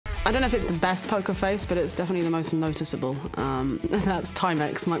I don't know if it's the best poker face, but it's definitely the most noticeable. That's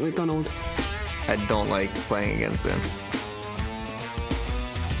Timex, Mike McDonald. I don't like playing against him.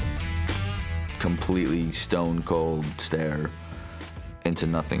 Completely stone cold stare into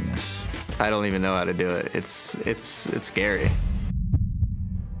nothingness. I don't even know how to do it. It's scary.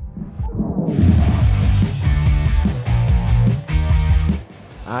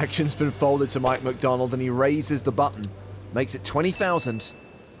 Action's been folded to Mike McDonald and he raises the button. Makes it 20,000.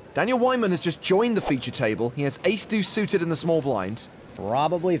 Daniel Weinman has just joined the feature table. He has ace-deuce suited in the small blind.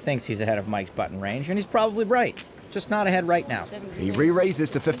 Probably thinks he's ahead of Mike's button range, and he's probably right. Just not ahead right now. He re-raises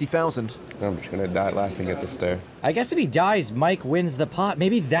to 50,000. I'm just gonna die laughing at the stare. I guess if he dies, Mike wins the pot.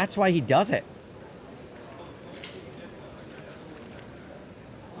 Maybe that's why he does it.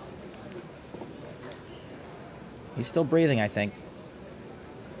 He's still breathing, I think.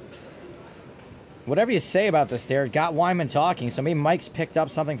 Whatever you say about this stare, it got Weinman talking, so maybe Mike's picked up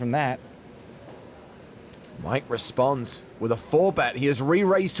something from that. Mike responds. With a 4-bet, he has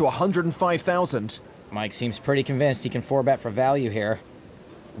re-raised to 105,000. Mike seems pretty convinced he can 4-bet for value here.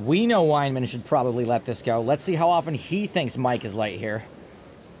 We know Weinman should probably let this go. Let's see how often he thinks Mike is light here.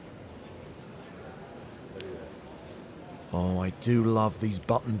 Oh, I do love these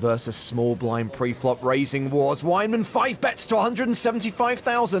button versus small blind pre-flop raising wars. Weinman 5-bets to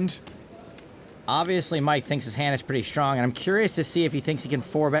 175,000. Obviously, Mike thinks his hand is pretty strong, and I'm curious to see if he thinks he can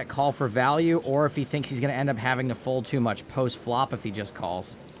 4-bet call for value, or if he thinks he's going to end up having to fold too much post-flop if he just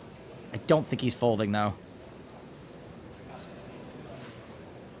calls. I don't think he's folding, though.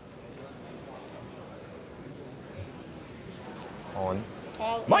 On.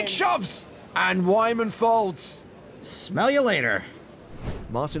 Mike shoves! And Weinman folds. Smell you later.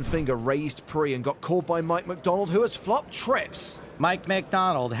 Martin Finger raised pre and got called by Mike McDonald, who has flopped trips. Mike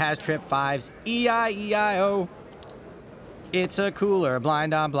McDonald has trip 5s, E-I-E-I-O. It's a cooler,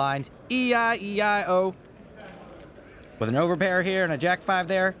 blind on blind, E-I-E-I-O. With an overpair here and a jack 5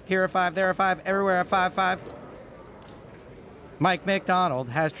 there, here a 5, there a 5, everywhere a 5-5. Mike McDonald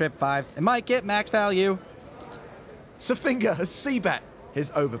has trip 5s and might get max value. So Finger has C-bet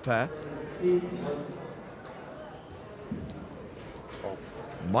his overpair.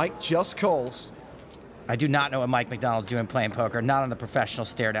 Mike just calls. I do not know what Mike McDonald's doing playing poker, not on the professional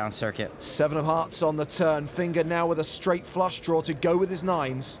stare-down circuit. 7 of hearts on the turn. Finger now with a straight flush draw to go with his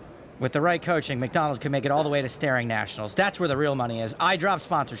 9s. With the right coaching, McDonald could make it all the way to staring nationals. That's where the real money is. I drop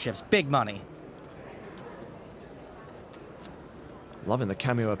sponsorships, big money. Loving the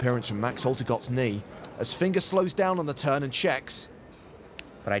cameo appearance from Max Altergott's knee as Finger slows down on the turn and checks.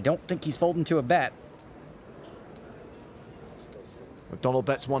 But I don't think he's folding to a bet. McDonald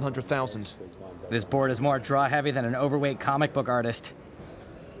bets 100,000. This board is more draw-heavy than an overweight comic book artist.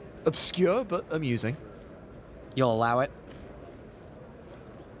 Obscure, but amusing. You'll allow it?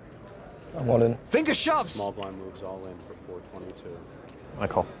 I'm all in. Finger shoves! Small blind moves all in for 422. I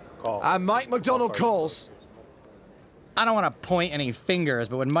call. Call. And Mike McDonald calls. I don't want to point any fingers,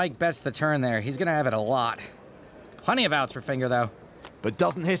 but when Mike bets the turn there, he's going to have it a lot. Plenty of outs for Finger, though. But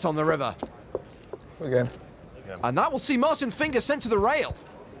doesn't hit on the river. Again. And that will see Martin Finger sent to the rail.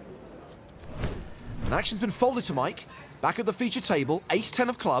 And action's been folded to Mike. Back at the feature table, ace-10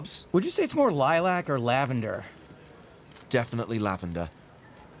 of clubs. Would you say it's more lilac or lavender? Definitely lavender.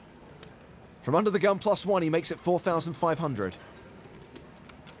 From under the gun +1, he makes it 4,500.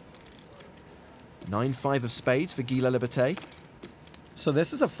 9-5 of spades for Guy Laliberté. So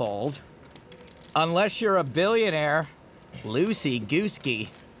this is a fold. Unless you're a billionaire. Loosey-goosey.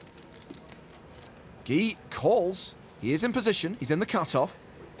 Guy calls. He is in position. He's in the cutoff.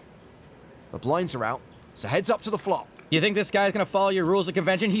 The blinds are out, so heads up to the flop. You think this guy's gonna follow your rules of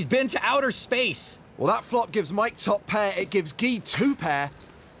convention? He's been to outer space. Well, that flop gives Mike top pair. It gives Guy 2 pair.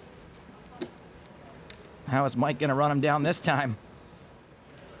 How is Mike gonna run him down this time?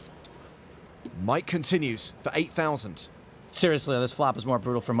 Mike continues for 8,000. Seriously, this flop is more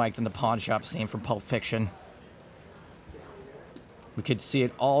brutal for Mike than the pawn shop scene from Pulp Fiction. We could see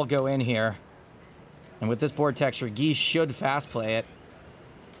it all go in here. And with this board texture, Guy should fast play it.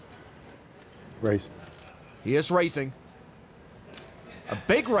 Raise. He is raising. A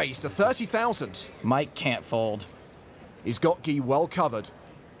big raise to 30,000. Mike can't fold. He's got Guy well covered.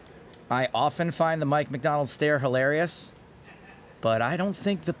 I often find the Mike McDonald stare hilarious, but I don't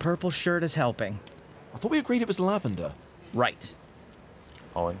think the purple shirt is helping. I thought we agreed it was lavender. Right.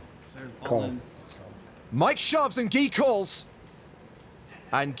 All in. Call. Mike shoves and Guy calls.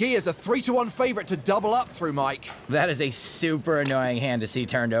 And Guy is a 3-1 favorite to double up through Mike. That is a super annoying hand to see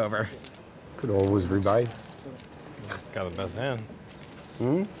turned over. Could always rebuy. Got the best hand.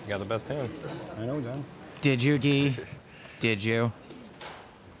 Got the best hand. I know, John. Did you, Guy? Did you?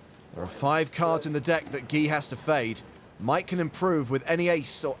 There are 5 cards in the deck that Guy has to fade. Mike can improve with any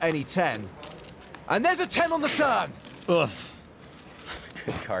ace or any 10. And there's a 10 on the turn! Ugh.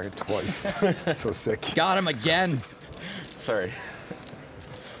 Good card twice. So sick. Got him again. Sorry.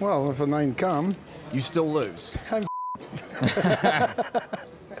 Well, if a 9 come, You still lose.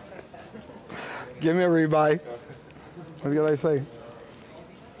 give me a rebuy. What can I say?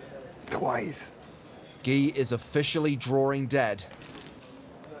 Twice. Guy is officially drawing dead.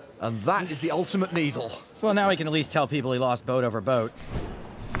 And that is the ultimate needle. Well, now we can at least tell people he lost boat over boat.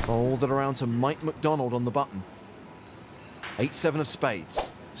 Fold it around to Mike McDonald on the button. 8-7 of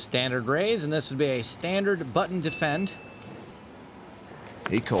spades. Standard raise, and this would be a standard button defend.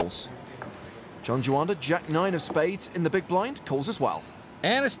 He calls. John Juanda, Jack 9 of spades in the big blind, calls as well.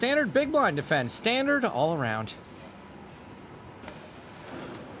 And a standard big blind defend. Standard all around.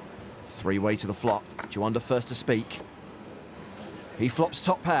 3-way to the flop. Juanda first to speak. He flops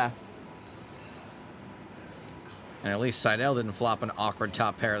top pair. And at least Seidel didn't flop an awkward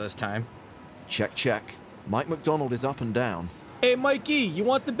top pair this time. Check, check. Mike McDonald is up and down. Hey, Mikey, you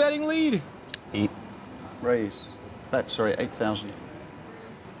want the betting lead? Raise. Bet, sorry, 8,000.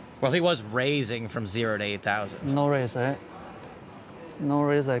 Well, he was raising from 0 to 8,000. No raise, right? No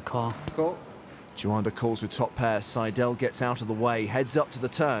raise, I call. Cool. Juanda calls with top pair. Seidel gets out of the way, heads up to the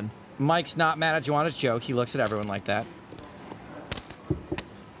turn. Mike's not mad at Juana's joke. He looks at everyone like that.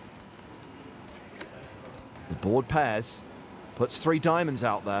 The board pairs. Puts 3 diamonds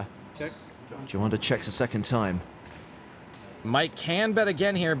out there. Check. Juanda checks a second time. Mike can bet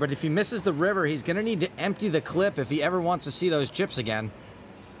again here, but if he misses the river, he's going to need to empty the clip if he ever wants to see those chips again.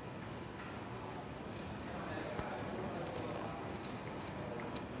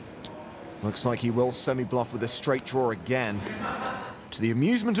 Looks like he will semi-bluff with a straight draw again. To the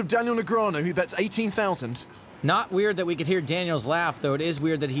amusement of Daniel Negreanu, who bets 18,000. Not weird that we could hear Daniel's laugh, though it is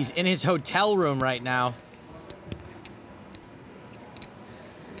weird that he's in his hotel room right now.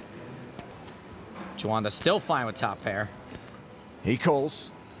 Juanda still fine with top pair. He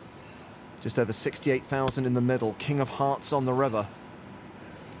calls. Just over 68,000 in the middle. King of hearts on the river.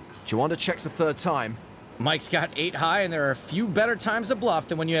 Juanda checks a third time. Mike's got 8 high, and there are a few better times to bluff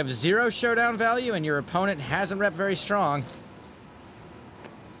than when you have 0 showdown value and your opponent hasn't rep very strong.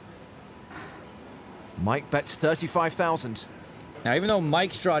 Mike bets 35,000. Now, even though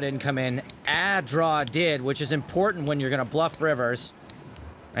Mike's draw didn't come in, a draw did, which is important when you're going to bluff rivers.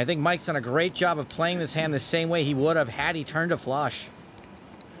 I think Mike's done a great job of playing this hand the same way he would have had he turned a flush.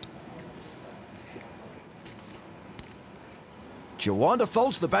 Juanda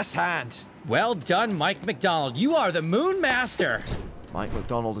folds the best hand. Well done, Mike McDonald. You are the Moon Master. Mike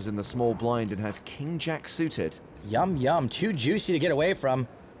McDonald is in the small blind and has King Jack suited. Yum, yum. Too juicy to get away from.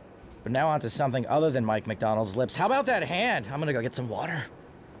 But now on to something other than Mike McDonald's lips. How about that hand? I'm going to go get some water.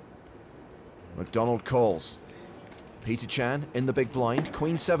 McDonald calls. Peter Chan in the big blind.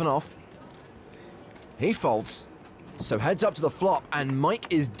 Queen 7 off. He folds. So heads up to the flop, and Mike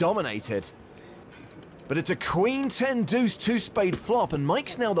is dominated. But it's a Queen 10 deuce 2 spade flop, and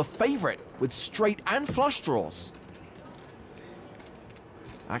Mike's now the favorite with straight and flush draws.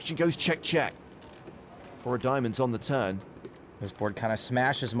 Action goes check, check. 4 diamonds on the turn. This board kind of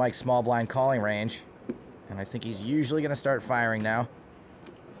smashes Mike's small blind calling range. And I think he's usually going to start firing now.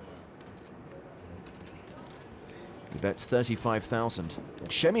 He bets 35,000.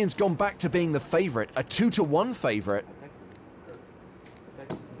 Shemian's gone back to being the favorite, a 2-to-1 favorite.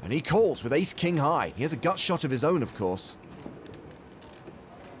 And he calls with ace king high. He has a gut shot of his own, of course.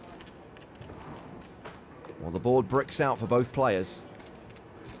 Well, the board bricks out for both players.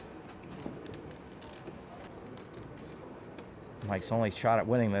 Mike's only shot at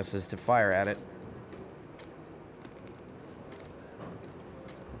winning this is to fire at it.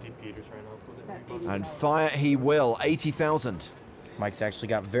 And fire he will, 80,000. Mike's actually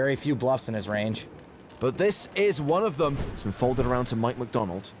got very few bluffs in his range. But this is one of them. It's been folded around to Mike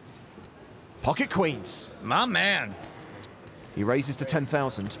McDonald. Pocket queens. My man. He raises to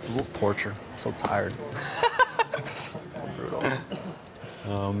 10,000. This is torture. I'm so tired. Brutal.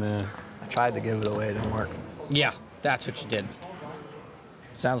 Oh, man. I tried to give it away, it didn't work. Yeah, that's what you did.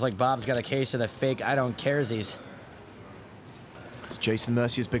 Sounds like Bob's got a case of the fake I don't caresies. It's Jason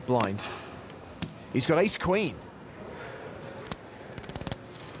Mercier's big blind. He's got ace queen.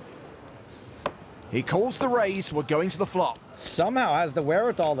 He calls the raise. We're going to the flop. Somehow has the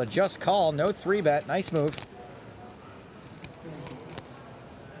wherewithal to just call. No 3-bet. Nice move.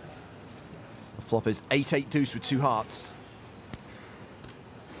 The flop is 8-8 deuce with 2 hearts.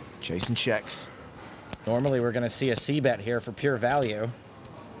 Jason checks. Normally we're going to see a C-bet here for pure value.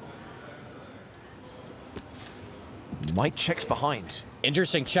 Mike checks behind.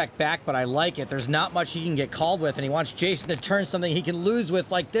 Interesting check back, but I like it. There's not much he can get called with, and he wants Jason to turn something he can lose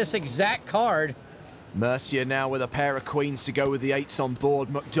with, like this exact card. Mercier now with a pair of queens to go with the eights on board.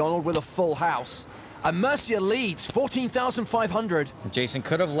 McDonald with a full house. And Mercier leads, 14,500. Jason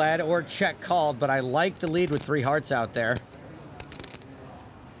could have led or check called, but I like the lead with 3 hearts out there.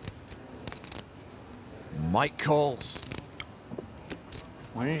 Mike calls.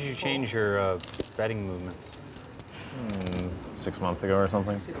 When did you change your betting movements? 6 months ago or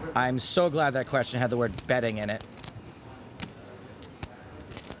something. I'm so glad that question had the word betting in it.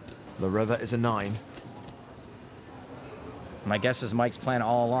 The river is a 9. My guess is Mike's plan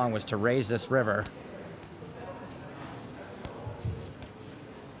all along was to raise this river.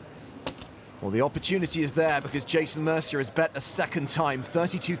 Well, the opportunity is there because Jason Mercier has bet a second time,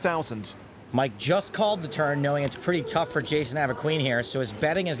 32,000. Mike just called the turn, knowing it's pretty tough for Jason to have a queen here, so his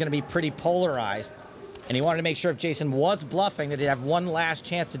betting is going to be pretty polarized. And he wanted to make sure if Jason was bluffing that he'd have one last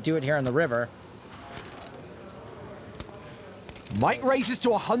chance to do it here on the river. Mike raises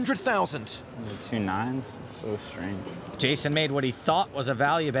to 100,000. 2 9s? So strange. Jason made what he thought was a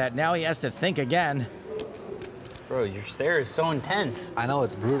value bet. Now he has to think again. Bro, your stare is so intense. I know,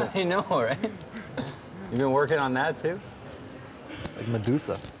 it's brutal. I know, right? You've been working on that too? Like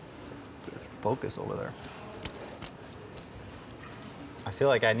Medusa. It's focus over there. I feel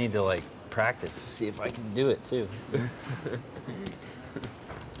like I need to like practice to see if I can do it too.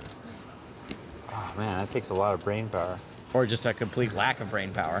 Oh man, that takes a lot of brain power. Or just a complete lack of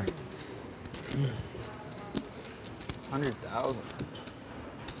brain power. 100,000.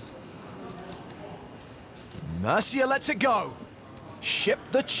 Mercier lets it go. Ship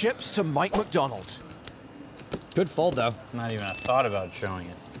the chips to Mike McDonald. Good fold, though. Not even a thought about showing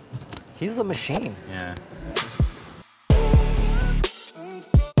it. He's a machine. Yeah.